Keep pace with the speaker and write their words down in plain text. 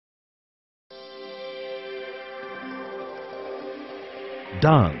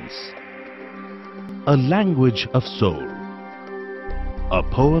Dance, a language of soul, a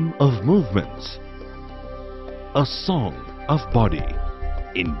poem of movements, a song of body,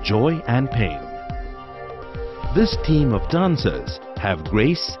 in joy and pain. This team of dancers have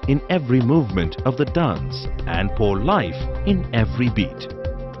grace in every movement of the dance and pour life in every beat.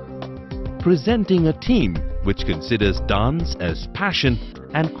 Presenting a team which considers dance as passion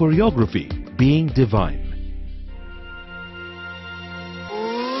and choreography being divine.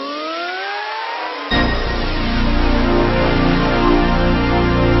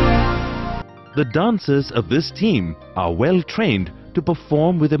 The dancers of this team are well trained to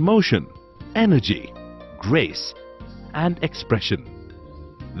perform with emotion, energy, grace and expression.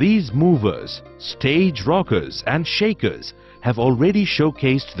 These movers, stage rockers and shakers have already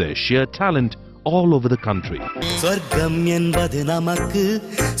showcased their sheer talent all over the country. சொர்க்கம் என்பது நமக்கு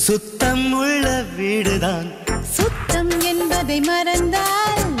சுத்தம் உள்ள வீடுதான். சுத்தம் என்பதை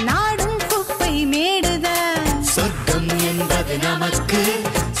மறந்தால் நாடும் குப்பை மேடுதான். சொர்க்கம் என்பது நமக்கு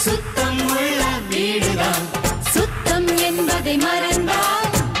சுத்தம் உள்ள வீடுதான். சுத்தம் என்பதை மறந்தால்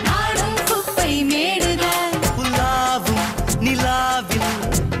நாடும் குப்பை மேடுதான். புல்லாவும் நிலாவில்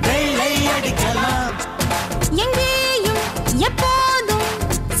வெள்ளை அடிக்கலாம். எங்கேயும் எப்போதும்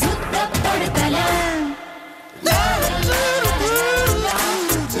சுத்தப்படுத்தலாம்.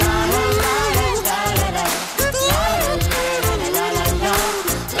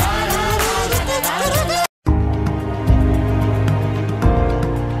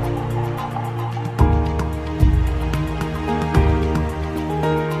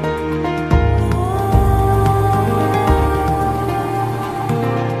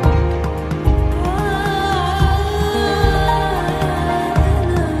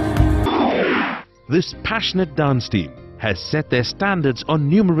 This passionate dance team has set their standards on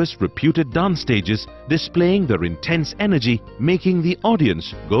numerous reputed dance stages, displaying their intense energy, making the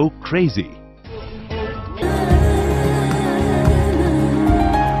audience go crazy.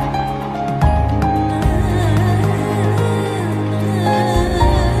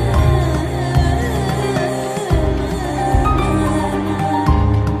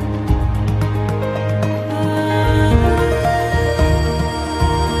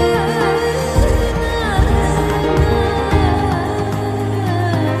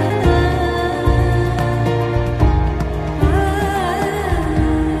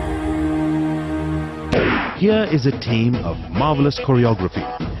 Here is a team of marvelous choreography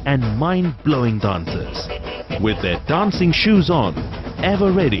and mind-blowing dancers, with their dancing shoes on,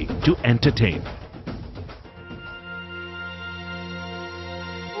 ever ready to entertain.